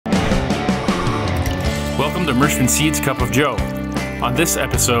Welcome to Mershman Seeds Cup of Joe. On this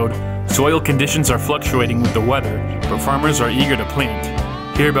episode, soil conditions are fluctuating with the weather, but farmers are eager to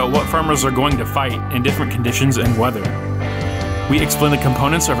plant. Hear about what farmers are going to fight in different conditions and weather. We explain the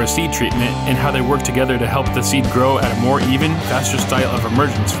components of our seed treatment and how they work together to help the seed grow at a more even, faster style of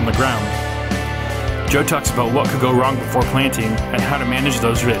emergence from the ground. Joe talks about what could go wrong before planting and how to manage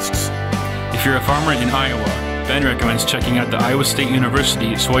those risks. If you're a farmer in Iowa, Ben recommends checking out the Iowa State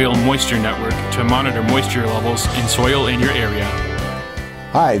University Soil Moisture Network to monitor moisture levels in soil in your area.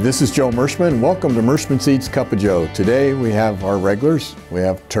 Hi, this is Joe Mershman. Welcome to Mershman Seeds Cup of Joe. Today we have our regulars. We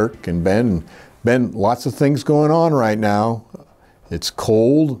have Turk and Ben. Ben, lots of things going on right now. It's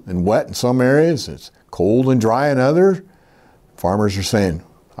cold and wet in some areas. It's cold and dry in others. Farmers are saying,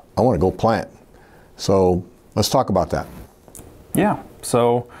 I want to go plant. So let's talk about that. Yeah,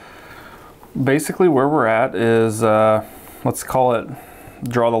 so basically where we're at is, let's call it,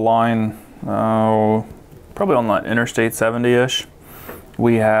 draw the line, probably on the Interstate 70-ish.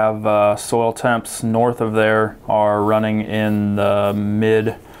 We have soil temps north of there are running in the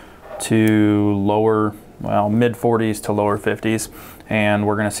mid 40s to lower 50s, and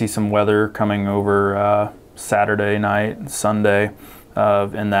we're going to see some weather coming over Saturday night, Sunday,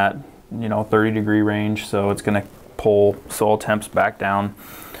 in that 30-degree range. So it's going to pull soil temps back down.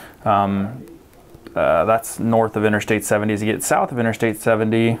 That's north of Interstate 70. As you get south of Interstate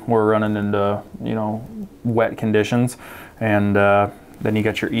 70, we're running into wet conditions, and then you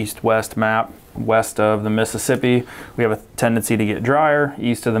got your east-west map. West of the Mississippi, we have a tendency to get drier.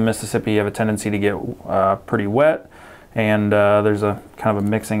 East of the Mississippi, you have a tendency to get pretty wet, and there's a kind of a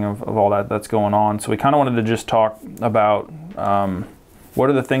mixing of all that's going on. So we kind of wanted to just talk about what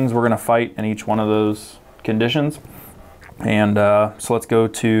are the things we're going to fight in each one of those conditions. And so let's go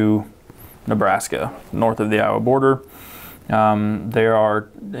to Nebraska, north of the Iowa border. They are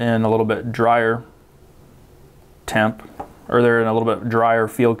in a little bit drier they're in a little bit drier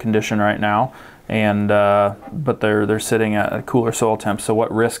field condition right now, and but they're sitting at a cooler soil temp. So what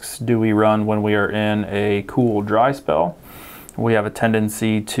risks do we run when we are in a cool, dry spell? We have a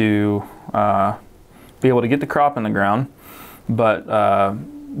tendency to be able to get the crop in the ground, but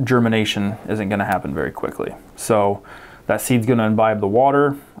germination isn't going to happen very quickly. So that seed's going to imbibe the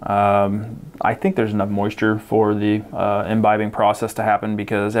water. I think there's enough moisture for the imbibing process to happen,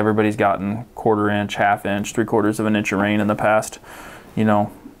 because everybody's gotten quarter-inch, half-inch, 3/4 of an inch of rain in the past,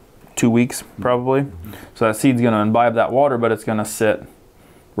 2 weeks probably. So that seed's going to imbibe that water, but it's going to sit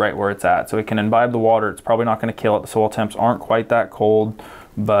right where it's at. So it can imbibe the water. It's probably not going to kill it. The soil temps aren't quite that cold,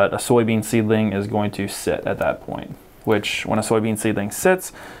 but a soybean seedling is going to sit at that point, which when a soybean seedling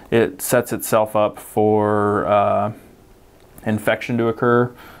sits, it sets itself up for infection to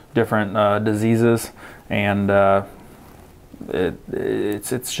occur, different diseases, and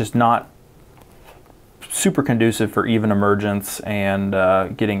it's just not super conducive for even emergence and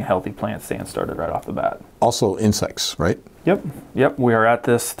getting a healthy plant stand started right off the bat. Also insects, right? Yep. We are at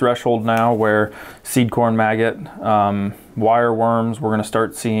this threshold now where seedcorn maggot, wireworms, we're going to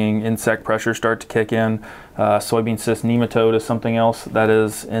start seeing insect pressure start to kick in. Soybean cyst nematode is something else that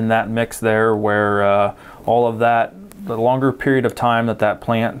is in that mix there, where all of that, the longer period of time that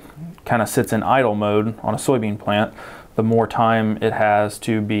plant kind of sits in idle mode on a soybean plant, the more time it has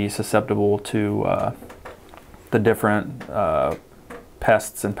to be susceptible to the different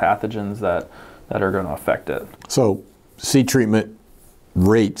pests and pathogens that are going to affect it. So seed treatment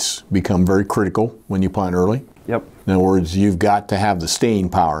rates become very critical when you plant early. Yep. In other words, you've got to have the staying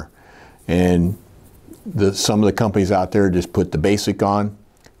power, and some of the companies out there just put the basic on,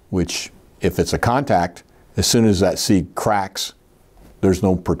 which if it's a contact, as soon as that seed cracks, there's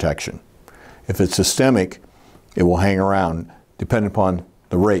no protection. If it's systemic, it will hang around depending upon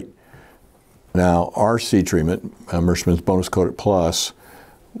the rate. Now, our seed treatment, Mershman's Bonus Coated Plus,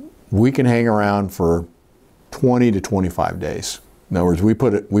 we can hang around for 20 to 25 days. In other words, we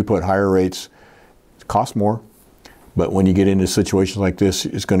put higher rates. It costs more, but when you get into situations like this,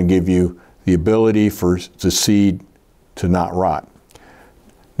 it's going to give you the ability for the seed to not rot.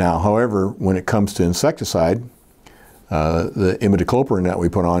 Now, however, when it comes to insecticide, the imidacloprid that we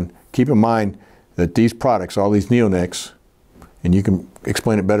put on, keep in mind that these products, all these neonics, and you can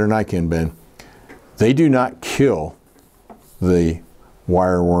explain it better than I can, Ben, they do not kill the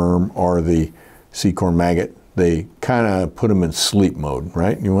wireworm or the seedcorn maggot. They kind of put them in sleep mode,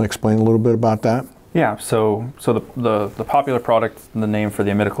 right? You want to explain a little bit about that? Yeah, so the popular product, the name for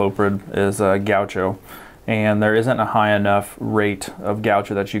the imidacloprid is Gaucho. And there isn't a high enough rate of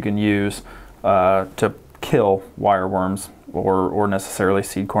Gaucho that you can use to kill wireworms or necessarily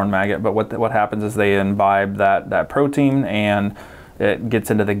seedcorn maggot. But what happens is they imbibe that protein, and it gets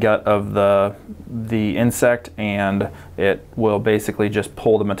into the gut of the insect, and it will basically just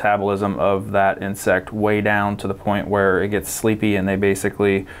pull the metabolism of that insect way down to the point where it gets sleepy, and they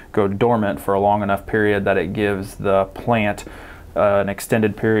basically go dormant for a long enough period that it gives the plant an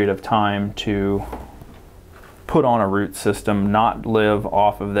extended period of time to put on a root system, not live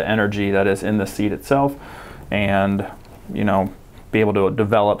off of the energy that is in the seed itself, and be able to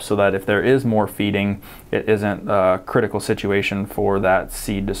develop so that if there is more feeding, it isn't a critical situation for that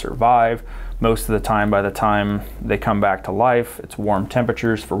seed to survive. Most of the time, by the time they come back to life, it's warm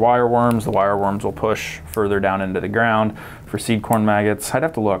temperatures for wireworms. The wireworms will push further down into the ground. For seed corn maggots, I'd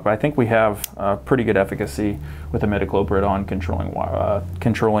have to look, but I think we have pretty good efficacy with imidacloprid on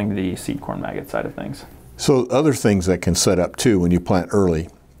controlling the seed corn maggot side of things. So other things that can set up too when you plant early,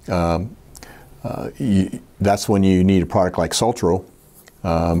 that's when you need a product like Sultro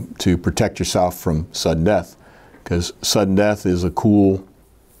to protect yourself from sudden death, because sudden death is a cool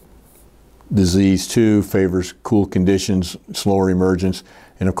disease too, favors cool conditions, slower emergence.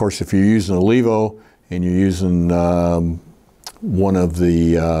 And of course, if you're using a Levo and you're using one of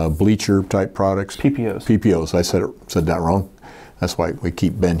the bleacher type products, PPOs, I said that wrong. That's why we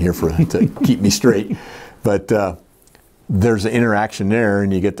keep Ben here to keep me straight. But there's an interaction there,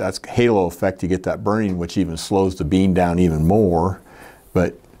 and you get that halo effect, you get that burning, which even slows the bean down even more.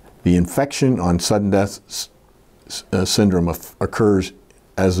 But the infection on sudden death syndrome occurs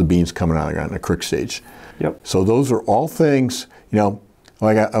as the bean's coming out of the ground in a crick stage. Yep. So those are all things,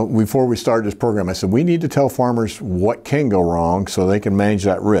 like before we started this program, I said we need to tell farmers what can go wrong so they can manage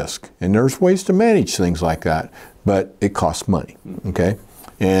that risk. And there's ways to manage things like that, but it costs money, okay?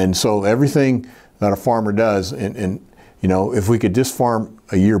 And so everything that a farmer does, and if we could just farm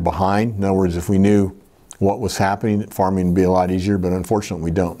a year behind, in other words, if we knew what was happening, farming would be a lot easier, but unfortunately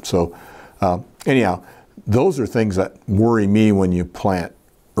we don't. So anyhow, those are things that worry me when you plant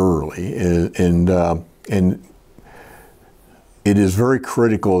early, and it is very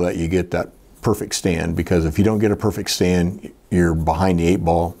critical that you get that perfect stand, because if you don't get a perfect stand, you're behind the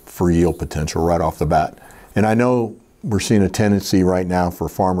 8-ball for yield potential right off the bat. And I know we're seeing a tendency right now for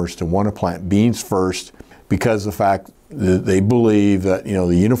farmers to want to plant beans first because of the fact that they believe that,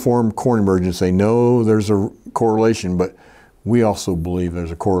 the uniform corn emergence, they know there's a correlation, but we also believe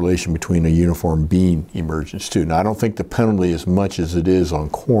there's a correlation between a uniform bean emergence too. Now, I don't think the penalty as much as it is on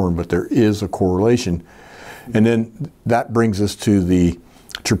corn, but there is a correlation. And then that brings us to the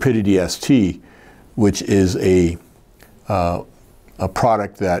Turpidity ST, which is a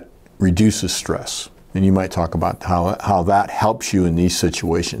product that reduces stress. And you might talk about how that helps you in these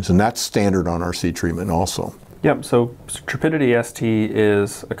situations. And that's standard on our seed treatment also. Yep, so Turpidity ST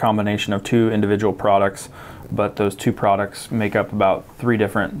is a combination of 2 individual products, but those 2 products make up about 3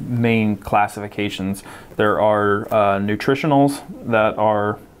 different main classifications. There are nutritionals that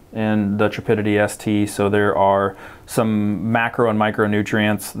are in the Turpidity ST, so there are some macro and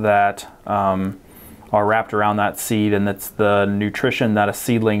micronutrients that are wrapped around that seed, and it's the nutrition that a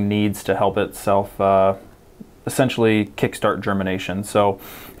seedling needs to help itself essentially kickstart germination. So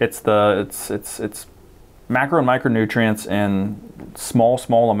it's macro and micronutrients in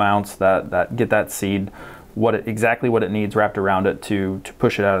small amounts that get that seed exactly what it needs wrapped around it to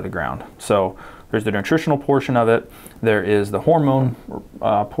push it out of the ground. So there's the nutritional portion of it. There is the hormone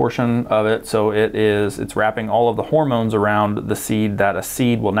portion of it. So it's wrapping all of the hormones around the seed that a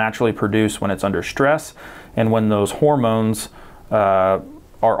seed will naturally produce when it's under stress. And when those hormones are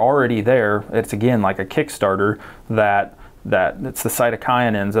already there, it's again like a Kickstarter that it's the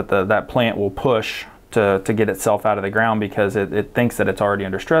cytokinins that that plant will push to get itself out of the ground, because it thinks that it's already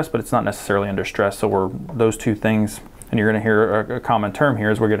under stress, but it's not necessarily under stress. So those 2 things. And you're going to hear a common term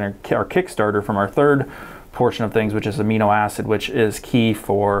here is we're going to our Kickstarter from our 3rd portion of things, which is amino acid, which is key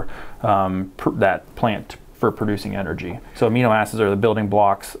for that plant for producing energy. So amino acids are the building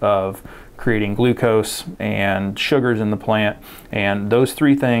blocks of creating glucose and sugars in the plant, and those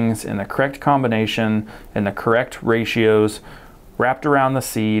 3 things in the correct combination, in the correct ratios, wrapped around the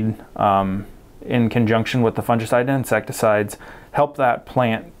seed in conjunction with the fungicide and insecticides, help that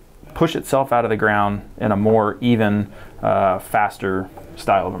plant push itself out of the ground in a more even, faster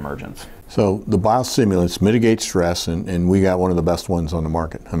style of emergence. So the biostimulants mitigate stress, and we got one of the best ones on the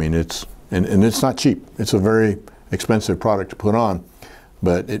market. I mean, it's not cheap. It's a very expensive product to put on,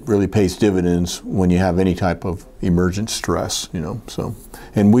 but it really pays dividends when you have any type of emergent stress, So,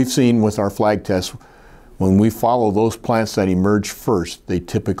 and we've seen with our flag tests, when we follow those plants that emerge first, they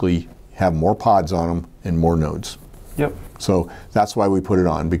typically have more pods on them and more nodes. Yep. So that's why we put it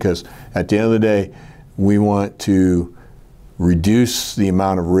on, because at the end of the day, we want to reduce the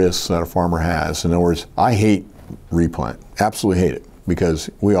amount of risks that a farmer has. In other words, I hate replant, absolutely hate it. because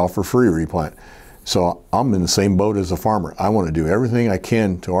we offer free replant. So I'm in the same boat as a farmer. I want to do everything I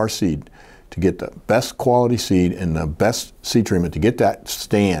can to our seed to get the best quality seed and the best seed treatment to get that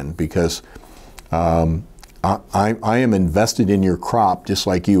stand, because I am invested in your crop just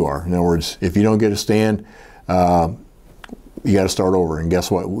like you are. In other words, if you don't get a stand, you got to start over. And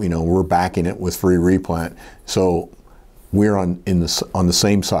guess what? We're backing it with free replant. So we're on the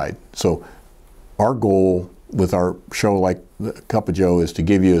same side. So our goal with our show like the Cup of Joe is to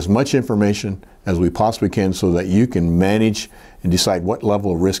give you as much information as we possibly can so that you can manage and decide what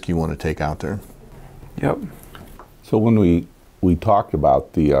level of risk you want to take out there. Yep. So when we talked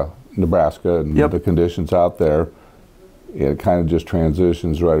about the Nebraska and the conditions out there, it kind of just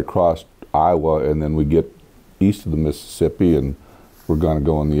transitions right across Iowa, and then we get east of the Mississippi, and we're going to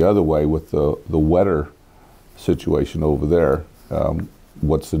go in the other way with the wetter situation over there.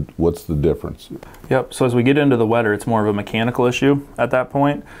 What's the difference? Yep, so as we get into the wetter, it's more of a mechanical issue at that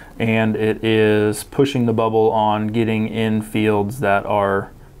point, and it is pushing the bubble on getting in fields that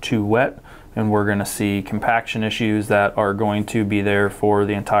are too wet, and we're going to see compaction issues that are going to be there for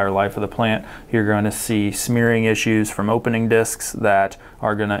the entire life of the plant. You're going to see smearing issues from opening discs that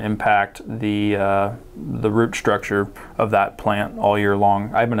are going to impact the root structure of that plant all year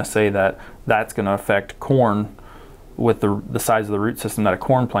long. I'm going to say that that's going to affect corn with the size of the root system that a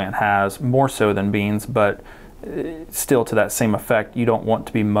corn plant has, more so than beans, but still to that same effect. You don't want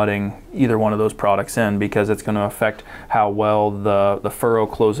to be mudding either one of those products in, because it's going to affect how well the furrow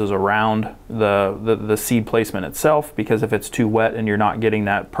closes around the seed placement itself, because if it's too wet and you're not getting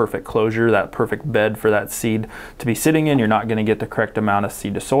that perfect closure, that perfect bed for that seed to be sitting in, you're not going to get the correct amount of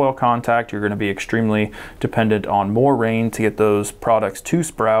seed to soil contact. You're going to be extremely dependent on more rain to get those products to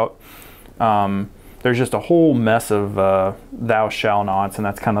sprout. There's just a whole mess of thou shall nots, and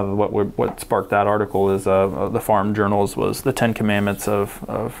that's kind of what sparked that article. Is the Farm Journals was the 10 Commandments of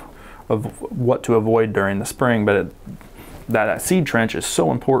what to avoid during the spring. But that seed trench is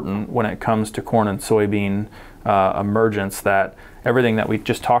so important when it comes to corn and soybean emergence, that everything that we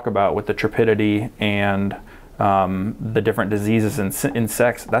just talked about with the tripidity and the different diseases and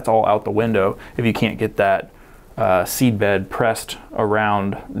insects, that's all out the window if you can't get that seed bed pressed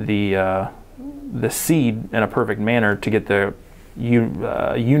around the seed in a perfect manner to get the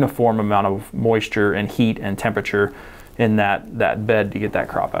uniform amount of moisture and heat and temperature in that bed to get that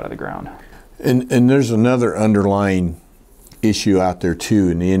crop out of the ground. And there's another underlying issue out there too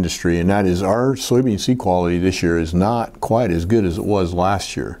in the industry, and that is our soybean seed quality this year is not quite as good as it was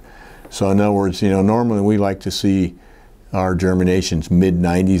last year. So in other words, normally we like to see our germinations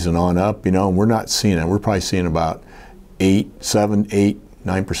mid-90s and on up, and we're not seeing it. We're probably seeing about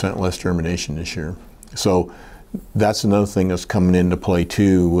 9% less germination this year. So that's another thing that's coming into play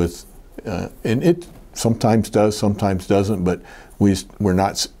too with, and it sometimes does, sometimes doesn't, but we're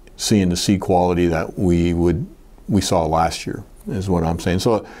not seeing the seed quality that we saw last year, is what I'm saying.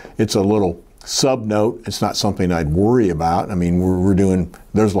 So it's a little sub note. It's not something I'd worry about. I mean,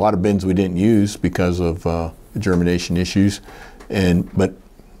 there's a lot of bins we didn't use because of germination issues, but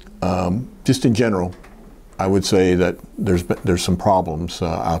just in general, I would say that there's some problems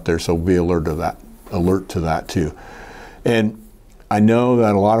out there, so be alert to that too. And I know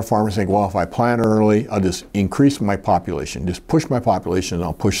that a lot of farmers think, well, if I plant early, I'll just increase my population, just push my population, and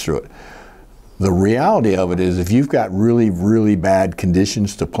I'll push through it. The reality of it is, if you've got really, really bad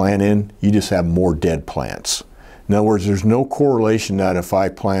conditions to plant in, you just have more dead plants. In other words, there's no correlation that if I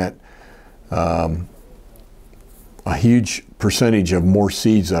plant a huge percentage of more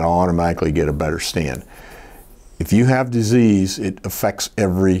seeds, that I'll automatically get a better stand. If you have disease, it affects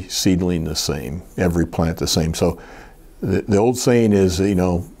every seedling the same, every plant the same. So the old saying is,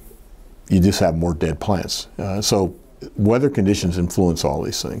 you just have more dead plants. So weather conditions influence all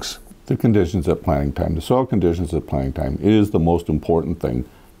these things. The conditions at planting time, the soil conditions at planting time is the most important thing,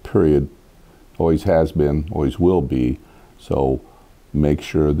 period. Always has been, always will be. So make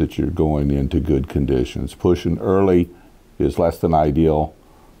sure that you're going into good conditions. Pushing early is less than ideal.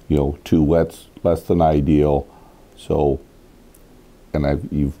 Too wet's less than ideal. So, and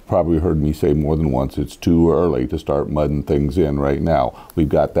you've probably heard me say more than once, it's too early to start mudding things in right now. We've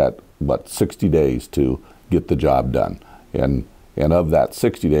got that, 60 days to get the job done. And of that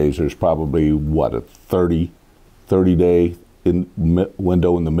 60 days, there's probably, a 30-day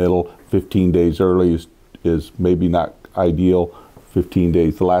window in the middle. 15 days early is maybe not ideal. 15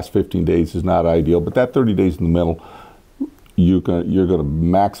 days, the last 15 days is not ideal. But that 30 days in the middle, you're going to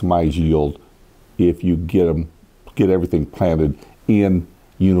maximize yield if you get everything planted in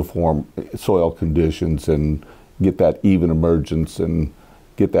uniform soil conditions and get that even emergence and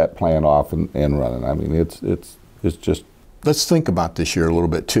get that plant off and running. I mean, it's just let's think about this year a little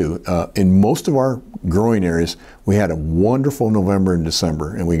bit too. In most of our growing areas, we had a wonderful November and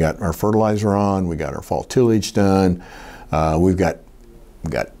December, and we got our fertilizer on, we got our fall tillage done, we got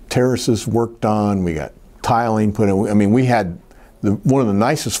terraces worked on, we got tiling put in. I mean, we had one of the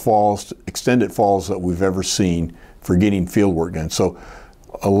nicest falls, extended falls that we've ever seen for getting field work done. So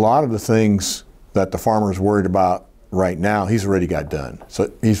a lot of the things that the farmer's worried about right now, he's already got done.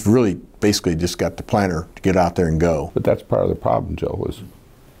 So he's really basically just got the planter to get out there and go. But that's part of the problem, Joe, is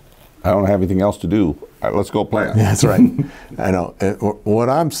I don't have anything else to do. Let's go plant. Yeah, that's right. I know. And what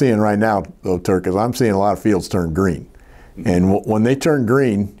I'm seeing right now, though, Turk, is I'm seeing a lot of fields turn green. And when they turn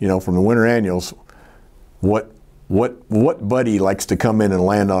green, you know, from the winter annuals, what buddy likes to come in and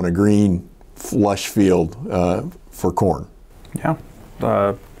land on a green, flush field for corn? Yeah.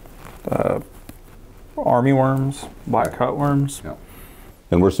 Army worms, black cutworms. Yeah.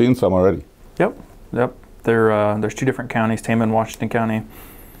 And we're seeing some already. Yep. There's 2 different counties, Tama and Washington County,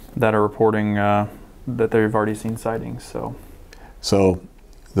 that are reporting that they've already seen sightings. So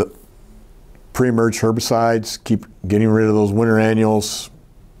the pre-emerge herbicides, keep getting rid of those winter annuals.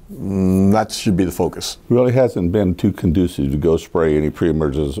 That should be the focus. Really hasn't been too conducive to go spray any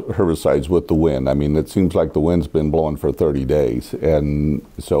pre-emergence herbicides with the wind. I mean, it seems like the wind's been blowing for 30 days. And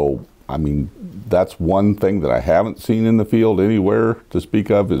so, I mean, that's one thing that I haven't seen in the field anywhere to speak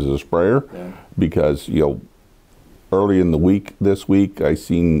of is a sprayer. Yeah. Because, you know, early in the week, this week, I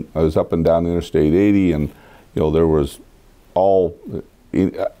was up and down Interstate 80, and, you know, there was all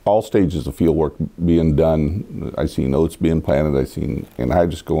stages of field work being done. I seen oats being planted. I seen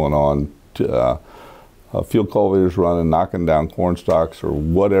anhydrous going on. Field cultivators running, knocking down corn stalks or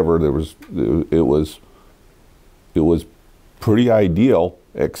whatever. It was pretty ideal,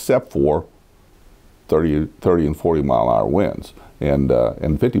 except for 30 and 40 mile an hour winds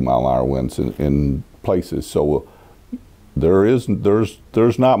and 50 mile an hour winds in places. So there's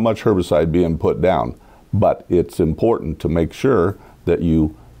not much herbicide being put down, but it's important to make sure that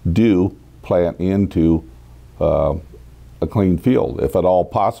you do plant into a clean field, if at all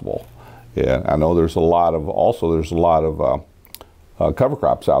possible. And I know there's a lot of cover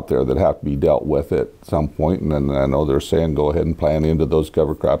crops out there that have to be dealt with at some point, and then I know they're saying go ahead and plant into those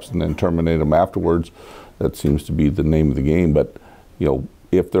cover crops and then terminate them afterwards. That seems to be the name of the game. But you know,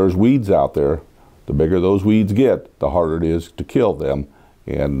 if there's weeds out there, the bigger those weeds get, the harder it is to kill them.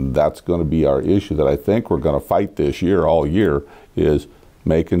 And that's going to be our issue that I think we're going to fight this year, all year, is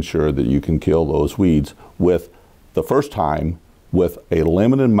making sure that you can kill those weeds with the first time with a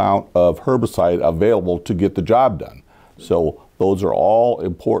limited amount of herbicide available to get the job done. So those are all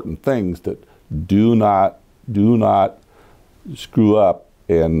important things that do not screw up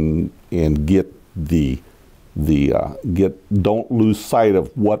and don't lose sight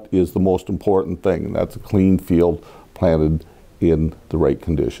of what is the most important thing, and that's a clean field planted in the right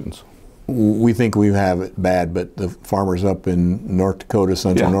conditions. We think we have it bad, but the farmers up in North Dakota,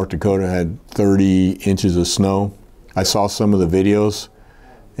 central North Dakota, had 30 inches of snow. I saw some of the videos,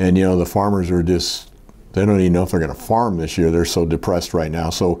 and you know, the farmers are just, they don't even know if they're going to farm this year. They're so depressed right now.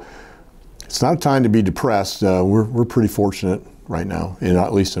 So it's not a time to be depressed. We're pretty fortunate right now,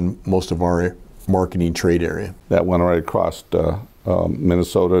 at least in most of our marketing trade area. That went right across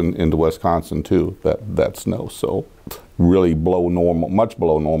Minnesota and into Wisconsin too, that snow. So really below normal, much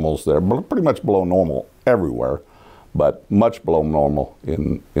below normals there, pretty much below normal everywhere, but much below normal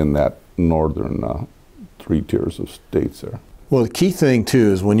in that northern 3 tiers of states there. Well, the key thing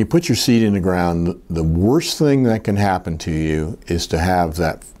too is when you put your seed in the ground, the worst thing that can happen to you is to have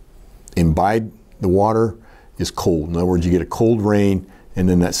that imbibe the water is cold. In other words, you get a cold rain and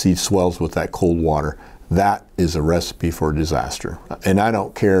then that seed swells with that cold water. That is a recipe for disaster. And I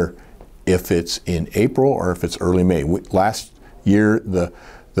don't care if it's in April or if it's early May. Last year, the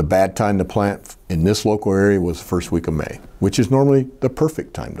bad time to plant in this local area was the first week of May, which is normally the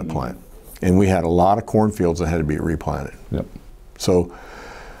perfect time to plant. And we had a lot of cornfields that had to be replanted. Yep. So,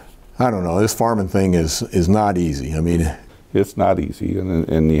 I don't know, this farming thing is not easy. I mean, it's not easy,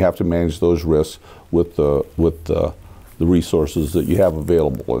 and you have to manage those risks with the resources that you have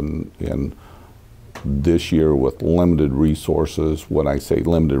available. And this year, with limited resources, when I say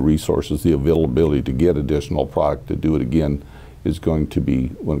limited resources, the availability to get additional product to do it again is going to be,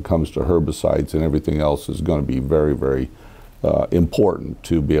 when it comes to herbicides and everything else, is going to be very, very important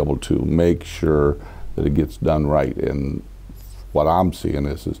to be able to make sure that it gets done right. And what I'm seeing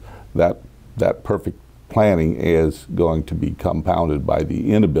is that perfect planning is going to be compounded by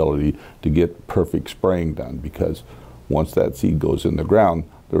the inability to get perfect spraying done, because once that seed goes in the ground,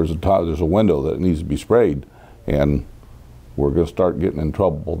 there's a window that it needs to be sprayed, and we're going to start getting in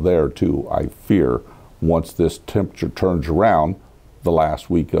trouble there too, I fear, once this temperature turns around, the last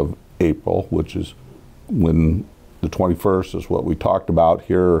week of April, which is when the 21st is what we talked about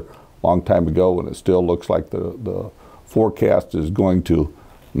here a long time ago, and it still looks like the forecast is going to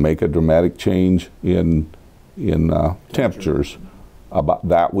make a dramatic change in temperatures about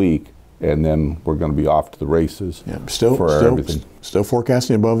that week, and then we're going to be off to the races for everything. Still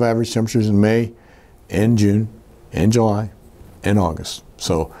forecasting above average temperatures in May and June and July and August.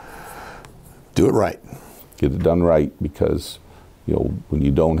 So do it right. Get it done right, because when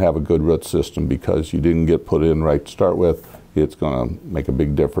you don't have a good root system because you didn't get put in right to start with, it's going to make a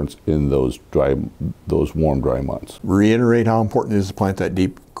big difference in those warm, dry months. Reiterate how important it is to plant that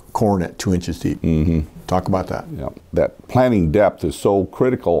deep corn at 2 inches deep. Mm-hmm. Talk about that. Yeah. That planting depth is so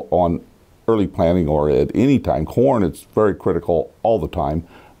critical on early planting or at any time. Corn, it's very critical all the time,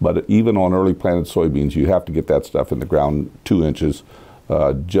 but even on early planted soybeans, you have to get that stuff in the ground 2 inches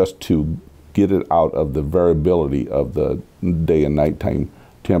just to get it out of the variability of the day and nighttime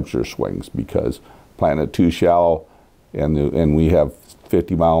temperature swings, because planting it too shallow and we have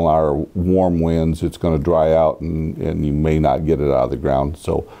 50-mile-an-hour warm winds, it's going to dry out and you may not get it out of the ground.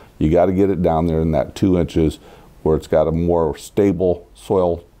 So you got to get it down there in that 2 inches where it's got a more stable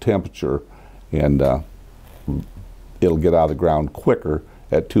soil temperature, and it'll get out of the ground quicker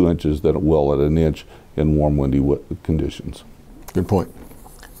at 2 inches than it will at an inch in warm, windy conditions. Good point.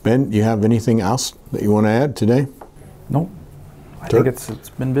 Ben, you have anything else that you want to add today? Nope. I think it's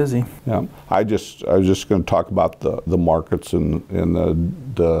been busy. Yeah, I was just going to talk about the markets and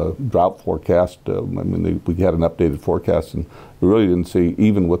the drought forecast. I mean, we had an updated forecast, and we really didn't see,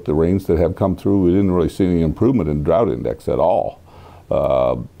 even with the rains that have come through, we didn't really see any improvement in drought index at all.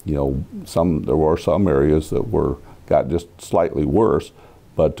 There were some areas that got just slightly worse,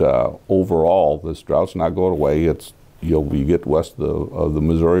 but overall, this drought's not going away. It's you get west of the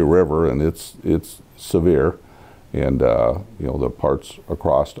Missouri River, and it's severe. And there are parts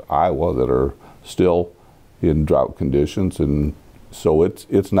across Iowa that are still in drought conditions, and so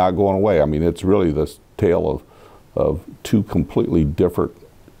it's not going away. I mean, it's really this tale of two completely different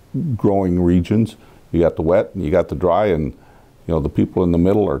growing regions. You got the wet and you got the dry, and the people in the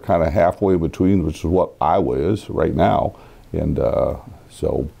middle are kind of halfway between, which is what Iowa is right now. And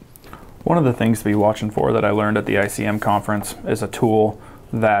so one of the things to be watching for that I learned at the ICM conference is a tool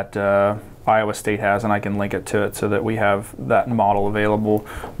that Iowa State has, and I can link it to it so that we have that model available.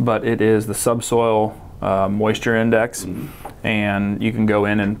 But it is the subsoil moisture index, and you can go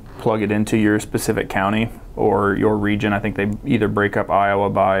in and plug it into your specific county or your region. I think they either break up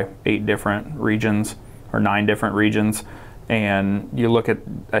Iowa by 8 different regions or 9 different regions, and you look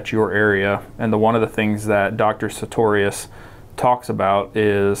at your area. And one of the things that Dr. Sartorius talks about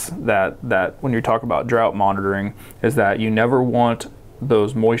is that when you talk about drought monitoring, is that you never want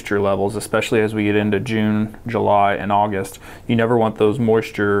those moisture levels, especially as we get into June, July, and August, you never want those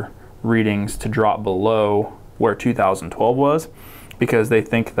moisture readings to drop below where 2012 was, because they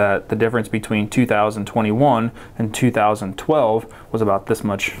think that the difference between 2021 and 2012 was about this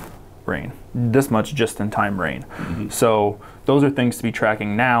much rain, this much just-in-time rain. Mm-hmm. So those are things to be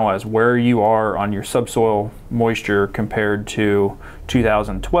tracking now, as where you are on your subsoil moisture compared to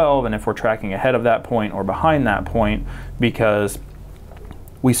 2012, and if we're tracking ahead of that point or behind that point, because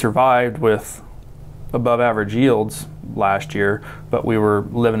we survived with above average yields last year, but we were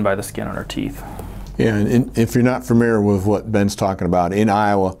living by the skin on our teeth. Yeah, and if you're not familiar with what Ben's talking about, in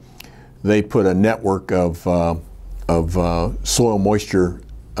Iowa, they put a network of soil moisture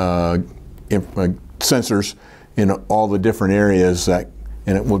sensors in all the different areas and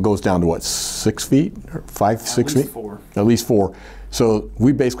it goes down to what, 6 feet, or 5, 6 feet? 4. At least 4. So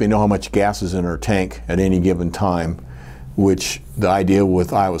we basically know how much gas is in our tank at any given time, which the idea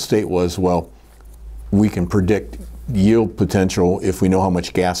with Iowa State was, well, we can predict yield potential if we know how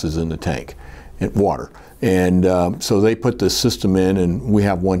much gas is in the tank and water. And so they put this system in, and we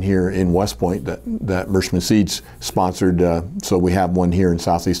have one here in West Point that Birchman Seeds sponsored, so we have one here in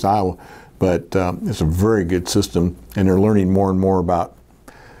Southeast Iowa. But it's a very good system, and they're learning more and more about,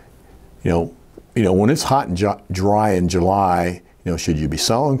 when it's hot and dry in July, should you be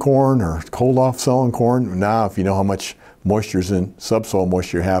selling corn or hold off selling corn? Now, if you know how much moisture's in subsoil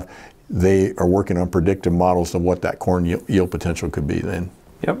moisture you have, they are working on predictive models of what that corn yield potential could be then.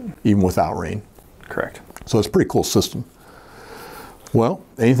 Yep. Even without rain. Correct. So it's a pretty cool system. Well,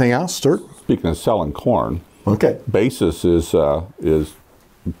 anything else, Sturt? Speaking of selling corn, okay, basis is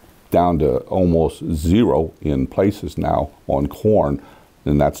down to almost 0 in places now on corn,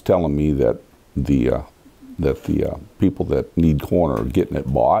 and that's telling me that the people that need corn are getting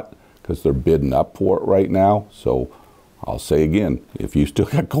it bought because they're bidding up for it right now. So I'll say again, if you still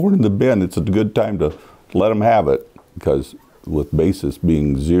got corn in the bin, it's a good time to let them have it, because with basis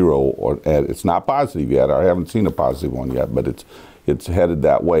being 0 or it's not positive yet. I haven't seen a positive one yet, but it's headed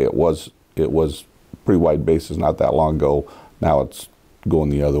that way. It was pretty wide basis not that long ago. Now it's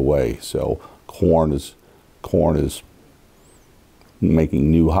going the other way. So corn is making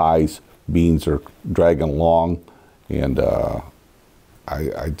new highs. Beans are dragging along, and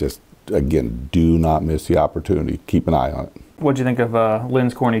I just, again, do not miss the opportunity. Keep an eye on it. What'd you think of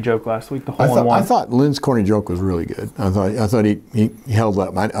Lynn's corny joke last week? The hole-in-one. I thought Lynn's corny joke was really good. I thought he held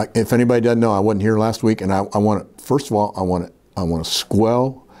up. If anybody doesn't know, I wasn't here last week, and I want to, first of all, I want to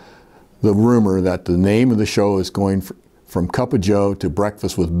squell the rumor that the name of the show is going from Cup of Joe to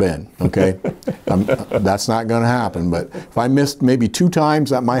Breakfast with Ben. Okay, that's not going to happen. But if I missed maybe 2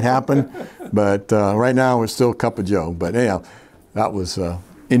 times, that might happen. But right now it's still Cup of Joe. But anyhow, that was.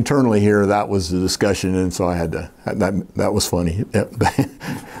 Internally here, that was the discussion, and so I had to. That was funny,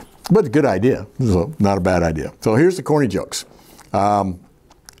 but a good idea. So not a bad idea. So here's the corny jokes. You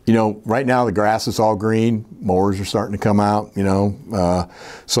know, right now the grass is all green. Mowers are starting to come out. You know,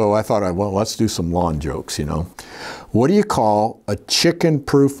 so I thought, well, let's do some lawn jokes. You know, what do you call a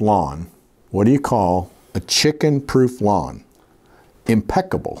chicken-proof lawn? What do you call a chicken-proof lawn?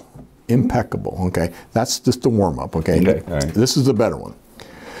 Impeccable. Impeccable. Okay, that's just a warm-up. Okay, all right. This is the better one.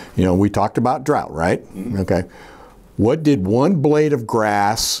 You know, we talked about drought, right? Okay. What did one blade of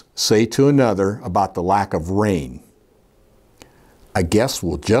grass say to another about the lack of rain? I guess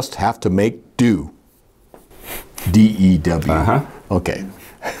we'll just have to make do. D-E-W. Okay.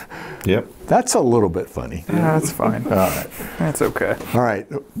 Yep. That's a little bit funny. Yeah, that's fine. All right. That's okay. All right.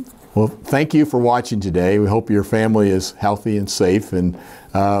 Well, thank you for watching today. We hope your family is healthy and safe, and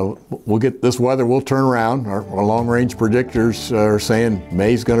we'll get this weather will turn around. Our long-range predictors are saying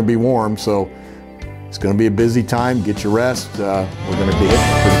May's going to be warm, so it's going to be a busy time. Get your rest. We're going to be hitting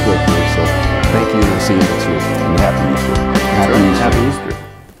it pretty quickly. So thank you, and see you next week. And happy Easter. Happy Easter. Happy Easter.